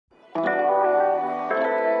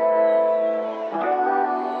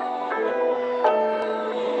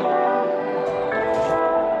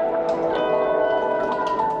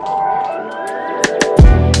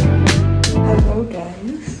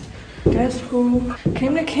guess who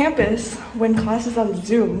came to campus when class is on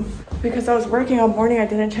Zoom. Because I was working all morning, I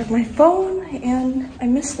didn't check my phone and I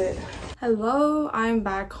missed it. Hello, I'm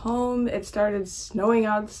back home. It started snowing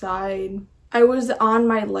outside. I was on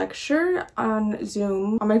my lecture on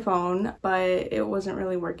Zoom on my phone, but it wasn't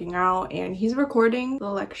really working out, and he's recording the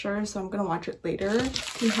lecture, so I'm gonna watch it later.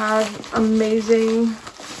 We have amazing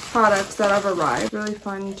products that have arrived. Really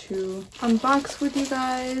fun to unbox with you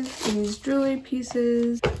guys. These jewelry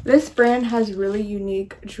pieces. This brand has really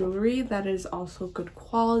unique jewelry that is also good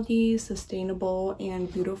quality, sustainable,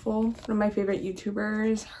 and beautiful. One of my favorite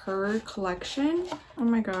YouTubers, her collection. Oh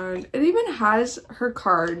my god. It even has her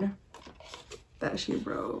card that she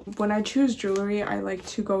wrote. When I choose jewelry, I like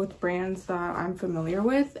to go with brands that I'm familiar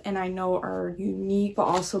with and I know are unique but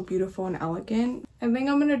also beautiful and elegant. I think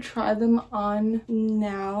I'm gonna try them on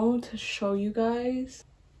now to show you guys.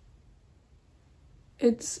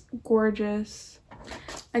 It's gorgeous.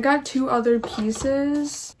 I got two other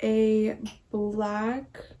pieces, a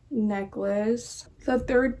black necklace. The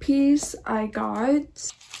third piece I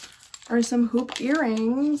got are some hoop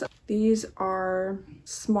earrings. These are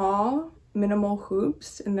small, minimal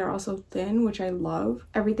hoops, and they're also thin, which I love.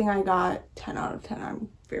 Everything I got, 10 out of 10. I'm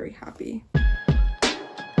very happy.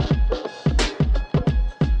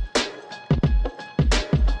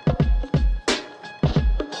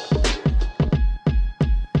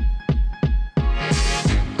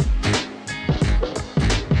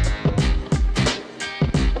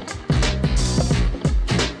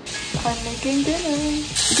 I'm making dinner.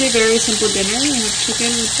 It's a very simple dinner. I have chicken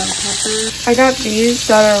with bell pepper. I got these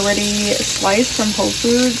that are already sliced from Whole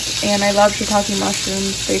Foods, and I love shiitake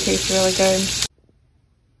mushrooms. They taste really good.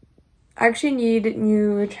 I actually need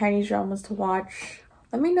new Chinese dramas to watch.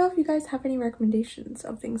 Let me know if you guys have any recommendations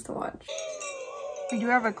of things to watch. We do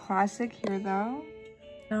have a classic here though.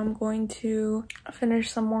 Now I'm going to finish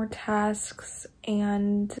some more tasks,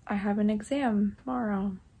 and I have an exam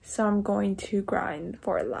tomorrow. So I'm going to grind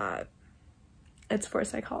for that. It's for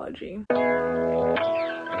psychology.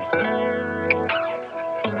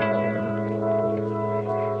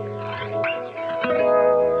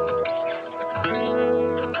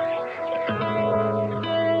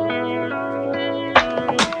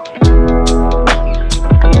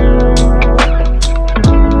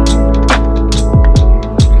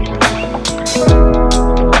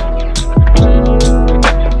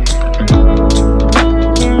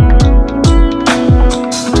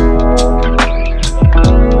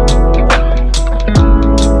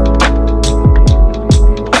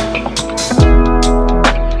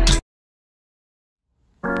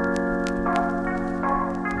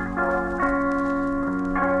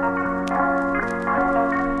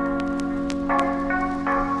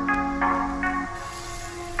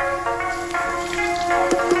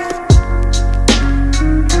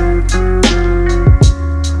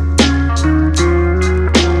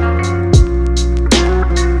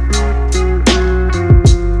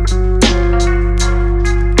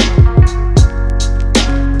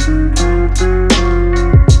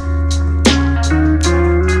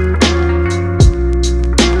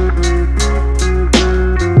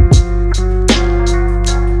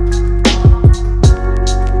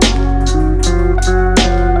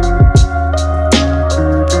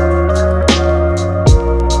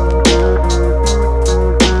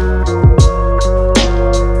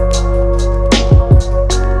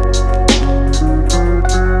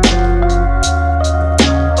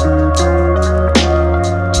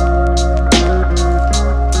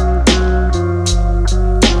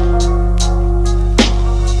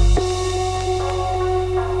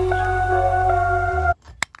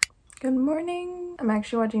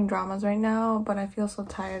 Actually watching dramas right now, but I feel so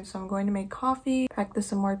tired, so I'm going to make coffee, practice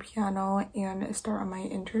some more piano, and start on my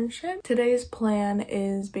internship. Today's plan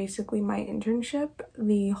is basically my internship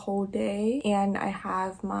the whole day, and I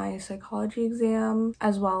have my psychology exam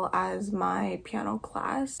as well as my piano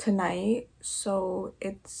class tonight, so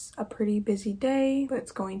it's a pretty busy day, but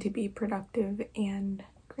it's going to be productive and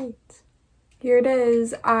great. Here it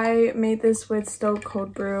is. I made this with stove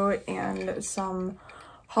cold brew and some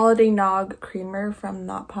Holiday Nog creamer from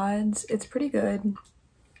Not Pods. It's pretty good.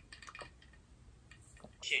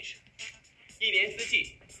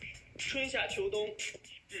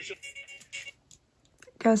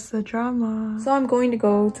 Guess the drama. So I'm going to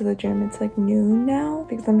go to the gym. It's like noon now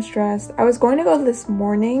because I'm stressed. I was going to go this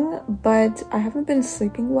morning, but I haven't been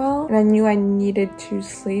sleeping well, and I knew I needed to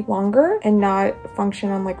sleep longer and not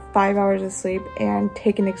function on like 5 hours of sleep and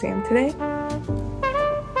take an exam today.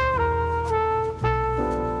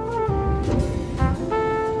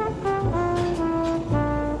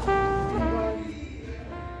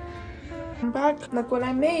 I'm back Look what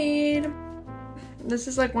I made. This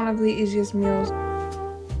is like one of the easiest meals.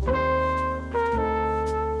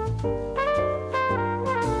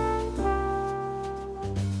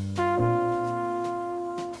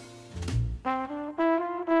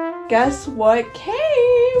 Guess what came?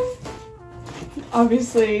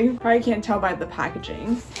 Obviously, probably can't tell by the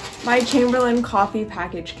packaging. My Chamberlain coffee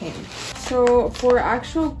package came. So for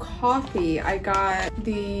actual coffee, I got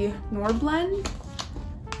the Nor blend.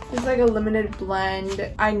 It's like a limited blend.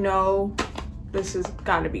 I know this has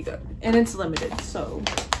gotta be good. And it's limited, so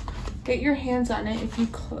get your hands on it if you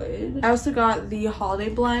could. I also got the holiday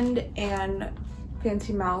blend and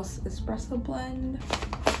Fancy Mouse espresso blend.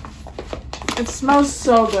 It smells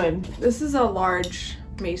so good. This is a large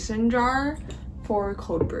mason jar for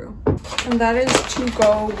cold brew. And that is to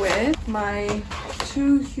go with my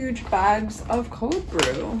 2 huge bags of cold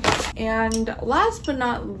brew. And last but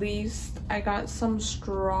not least, I got some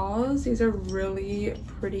straws. These are really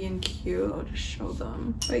pretty and cute. I'll just show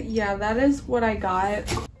them. But yeah, that is what I got.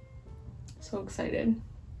 So excited.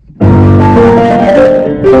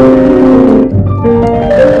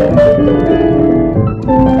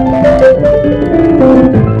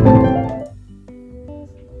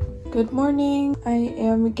 Good morning. I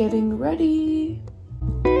am getting ready.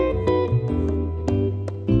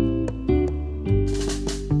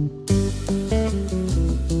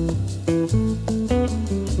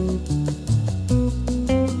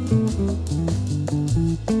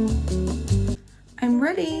 I'm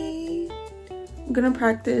ready. I'm gonna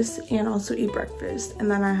practice and also eat breakfast, and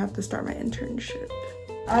then I have to start my internship.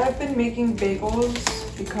 I've been making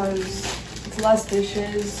bagels because it's less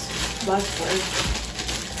dishes, less work.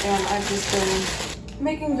 And I've just been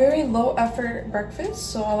making very low effort breakfast.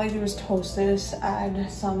 So all I do is toast this, add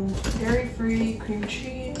some dairy-free cream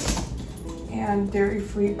cheese and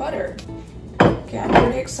dairy-free butter. Okay, I'm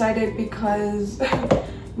pretty excited because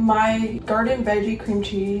my garden veggie cream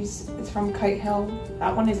cheese is from Kite Hill.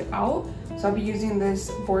 That one is out. So I'll be using this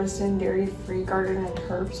Borson dairy-free garden and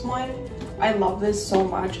herbs one. I love this so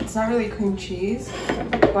much. It's not really cream cheese,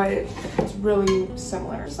 but it's really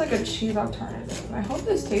similar. It's like a cheese alternative. I hope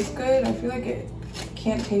this tastes good. I feel like it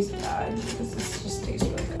can't taste bad because this just tastes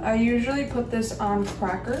really good. I usually put this on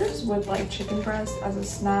crackers with like chicken breast as a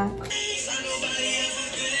snack.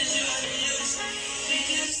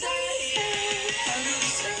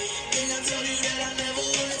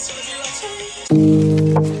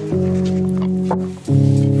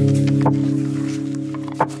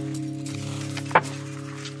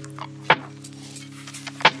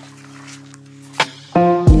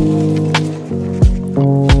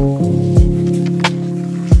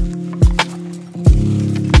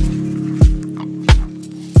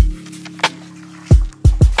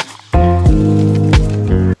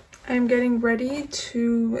 Ready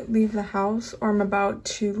to leave the house, or I'm about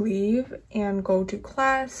to leave and go to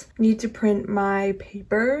class. I need to print my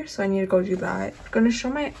paper, so I need to go do that. I'm gonna show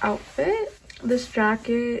my outfit. This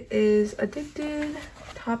jacket is Addicted,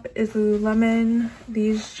 top is Lululemon.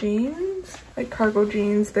 These jeans, like cargo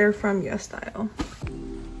jeans, they're from Yes Style.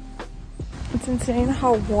 It's insane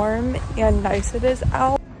how warm and nice it is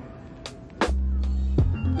out.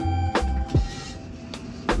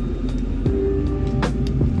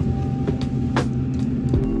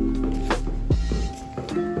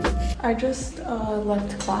 I just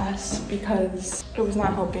left class because it was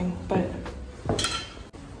not helping, but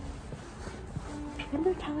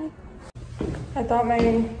remember time? I thought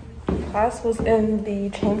my class was in the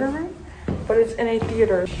chamber room, but it's in a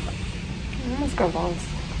theater. I almost got lost.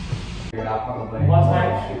 What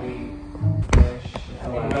time should we finish?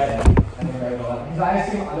 Because I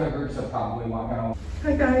assume other groups are probably not going to.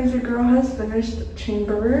 Hi guys, your girl has finished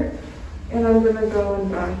chamber. And I'm gonna go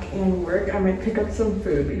back and work. I might pick up some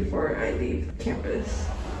food before I leave campus.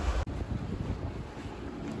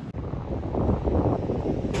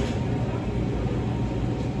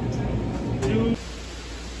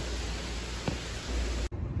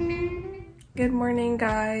 Good morning,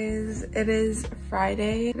 guys. It is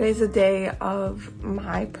Friday. Today's the day of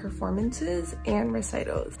my performances and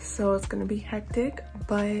recitals. So it's gonna be hectic,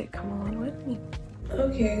 but come along with me.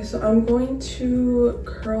 Okay, so I'm going to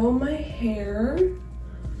curl my hair.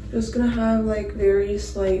 Just gonna have like very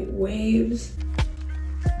slight waves.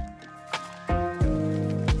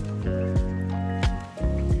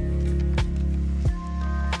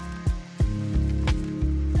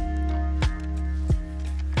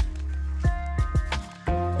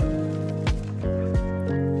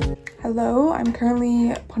 Hello, I'm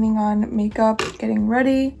currently putting on makeup, getting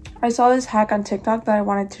ready. I saw this hack on TikTok that I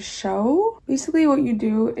wanted to show. Basically what you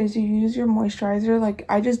do is you use your moisturizer, like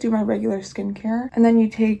I just do my regular skincare, and then you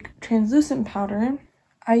take translucent powder.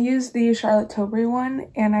 I used the Charlotte Tilbury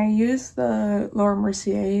one, and I used the Laura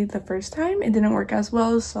Mercier the first time. It didn't work as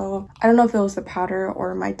well, so I don't know if it was the powder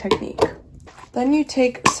or my technique. Then you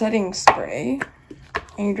take setting spray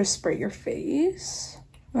and you just spray your face.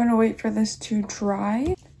 You want to wait for this to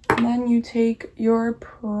dry, and then you take your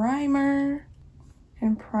primer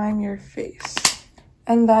and prime your face.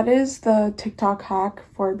 And that is the TikTok hack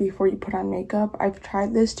for before you put on makeup. I've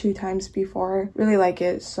tried this 2 times before, really like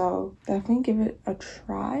it, so definitely give it a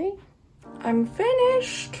try. I'm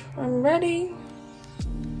finished, I'm ready.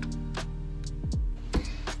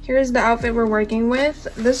 Here's the outfit we're working with.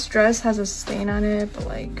 This dress has a stain on it, but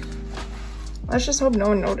like, let's just hope no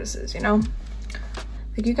one notices, you know?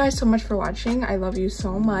 Thank you guys so much for watching. I love you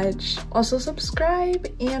so much. Also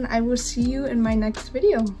subscribe, and I will see you in my next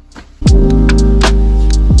video.